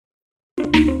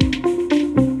Thank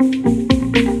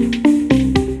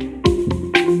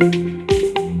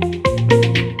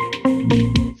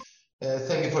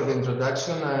you for the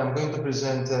introduction. I am going to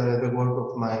present the work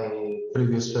of my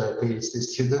previous PhD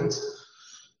student.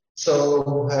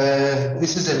 So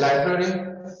this is a library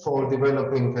for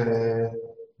developing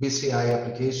BCI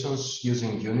applications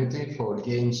using Unity for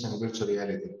games and virtual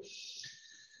reality.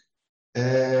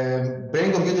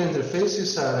 Brain-computer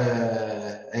interfaces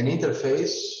are an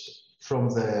interface from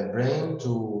the brain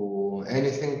to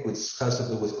anything which has to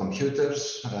do with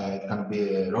computers. It can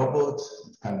be a robot,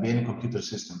 it can be any computer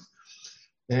system.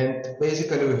 And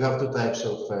basically, we have two types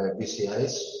of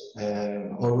BCIs,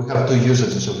 or we have two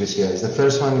usages of BCIs. The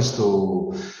first one is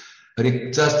to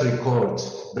just record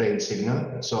brain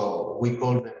signal. So we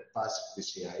call them passive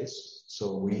BCIs.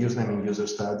 So we use them in user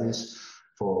studies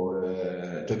for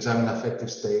to examine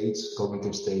affective states,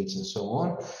 cognitive states, and so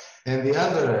on. And the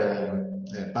other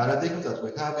paradigm that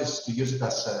we have is to use it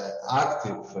as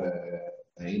active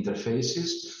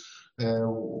interfaces.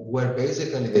 Where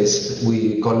basically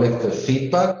we collect the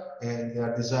feedback, and they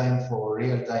are designed for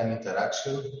real-time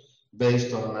interaction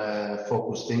based on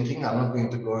focused thinking. I'm not going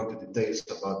to go into details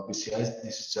about BCIs.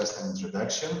 This is just an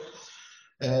introduction.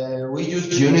 We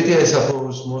used Unity. I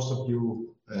suppose most of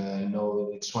you know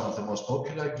it's one of the most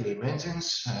popular game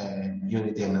engines.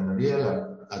 Unity and Unreal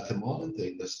are at the moment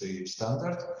the industry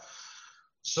standard.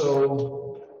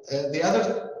 So the other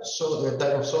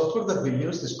type of software that we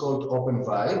use is called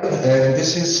OpenVibe, and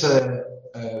this is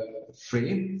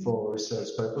free for research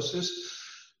purposes.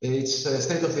 It's a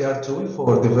state-of-the-art tool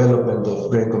for development of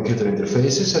brain-computer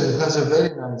interfaces, and it has a very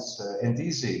nice and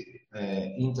easy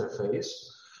interface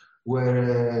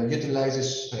where it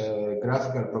utilizes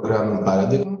graphical programming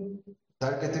paradigm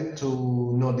targeted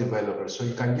to no developers. So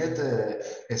you can get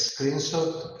a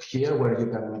screenshot here where you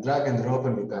can drag and drop,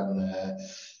 and you can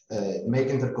make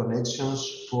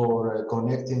interconnections for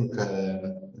connecting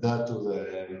that to the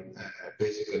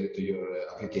basically to your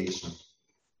application.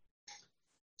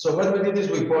 So what we did is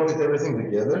we ported everything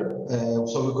together.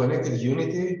 So we connected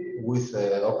Unity with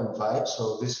OpenVibe.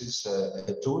 So this is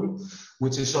a tool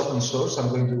which is open source. I'm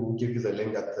going to give you the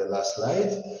link at the last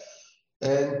slide.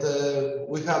 And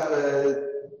we have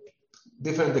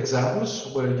different examples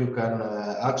where you can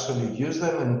actually use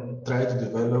them and try to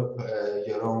develop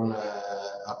your own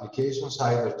applications,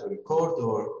 either to record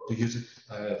or to use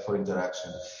it for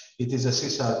interaction. It is a C#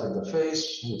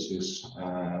 interface, which is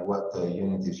what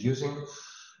Unity is using.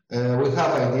 We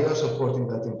have ideas of porting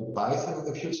that into Python in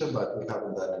the future, but we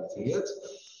haven't done anything yet.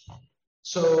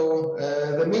 So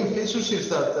the main features is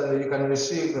that you can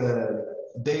receive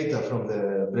data from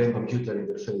the brain-computer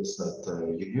interface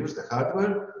that you use, the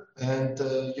hardware, and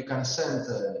you can send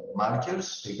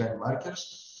markers, event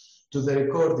markers, to the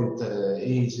recorded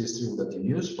EEG stream that you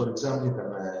use. For example, you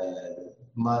can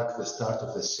mark the start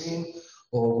of the scene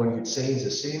or when you change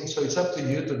the scene. So it's up to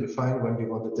you to define when you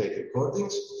want to take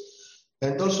recordings.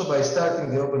 And also by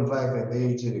starting the OpenVibe and the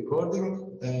EEG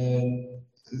recording,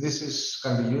 this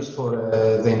can be used for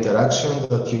the interaction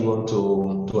that you want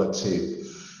to achieve.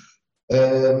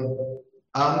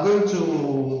 I'm going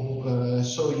to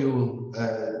show you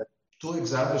two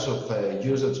examples of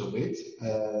usage of it.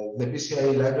 The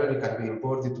BCI library can be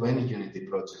imported to any Unity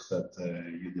project that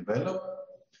you develop.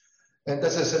 And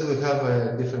as I said, we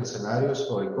have different scenarios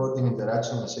for recording,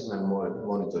 interaction, and signal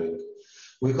monitoring.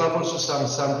 We have also some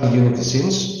sample Unity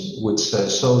scenes, which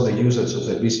show the usage of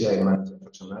the BCIManager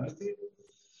functionality.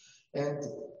 And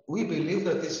we believe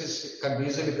that this can be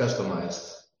easily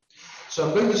customized. So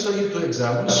I'm going to show you two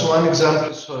examples. One example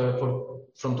is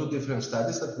from two different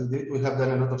studies that we did. We have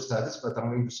done a lot of studies, but I'm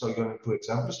going to show you two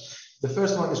examples. The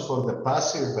first one is for the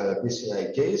passive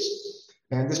BCI case,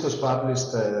 and this was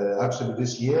published actually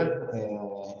this year.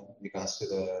 You can see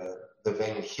the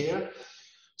venue here.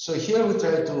 So here we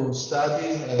try to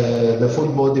study the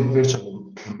full body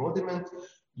virtual embodiment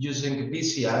using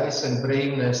BCIs and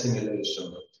brain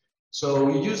stimulation. So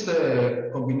we use the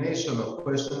combination of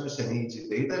questionnaires and EEG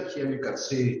data. Here you can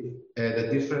see the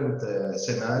different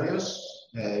scenarios.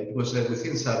 It was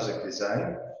within subject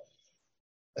design.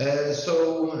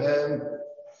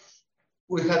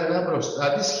 We had a number of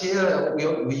studies here.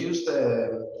 We used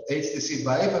HTC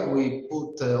Vive, and we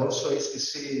put also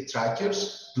HTC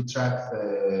trackers to track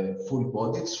the full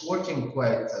body. It's working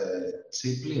quite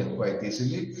cheaply and quite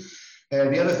easily.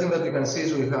 The other thing that you can see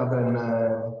is we have an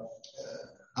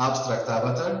abstract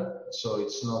avatar, so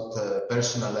it's not a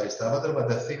personalized avatar,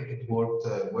 but I think it worked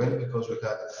well because we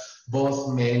had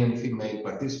both male and female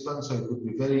participants, so it would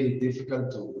be very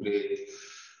difficult to create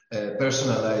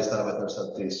personalized avatars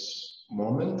at this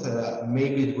moment.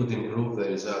 Maybe it would improve the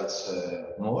results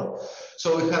more.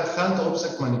 So we had hand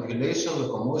object manipulation,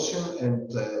 locomotion,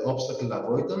 and obstacle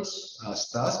avoidance as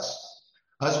tasks,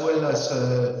 as well as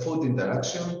food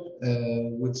interaction,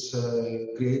 which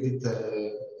created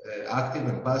active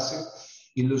and passive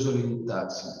illusory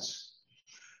touches.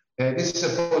 This is a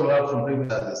follow-up from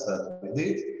previous studies that we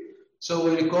did. So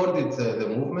we recorded the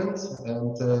movement,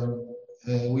 and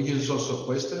we used also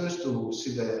questionnaires to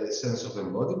see the sense of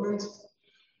embodiment.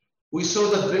 We saw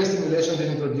that brain stimulation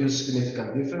didn't produce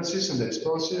significant differences in the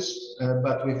responses,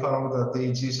 but we found that the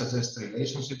EEG suggests a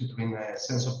relationship between a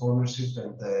sense of ownership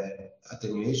and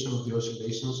attenuation of the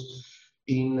oscillations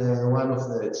in one of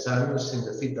the channels in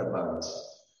the theta bands.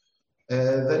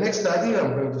 The next study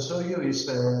I'm going to show you is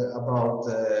about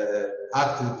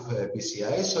active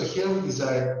BCI. So here we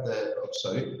designed,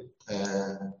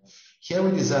 here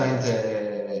we designed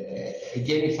a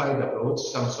gamified approach,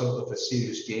 some sort of a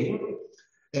serious game.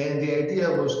 And the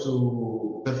idea was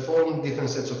to perform different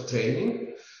sets of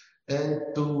training and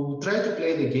to try to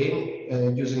play the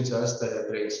game using just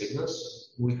brain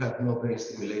signals. We had no brain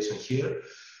stimulation here.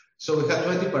 So we had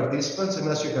 20 participants, and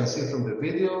as you can see from the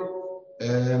video,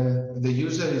 the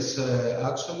user is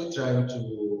actually trying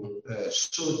to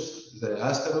shoot the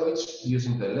asteroids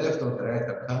using the left or the right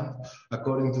hand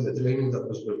according to the training that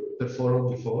was performed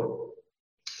before.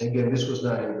 Again, this was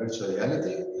done in virtual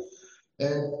reality.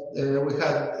 And we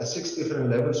had 6 different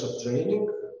levels of training.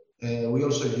 We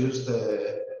also used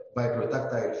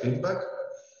microtactile feedback.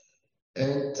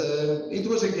 And it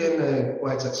was again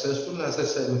quite successful. As I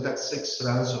said, we had 6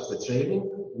 rounds of the training,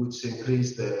 which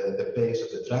increased the pace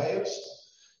of the trials.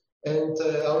 And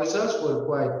our results were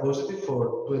quite positive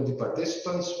for 20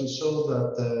 participants. We saw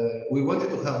that we wanted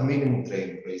to have minimum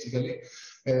training, basically.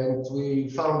 And we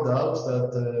found out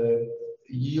that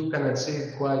you can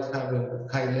achieve quite a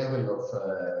high level of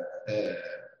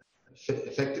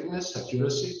effectiveness,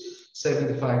 accuracy,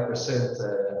 75%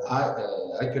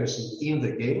 accuracy in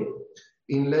the game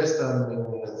in less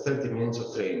than 30 minutes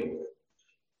of training.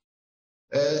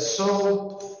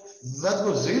 So that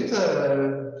was it.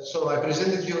 So I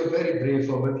presented you a very brief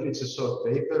overview. It's a short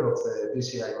paper of the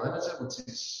BCIManager, which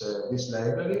is this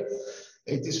library.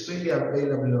 It is freely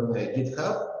available on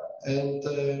GitHub, and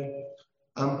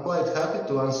I'm quite happy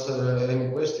to answer any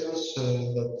questions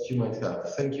that you might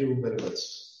have. Thank you very much.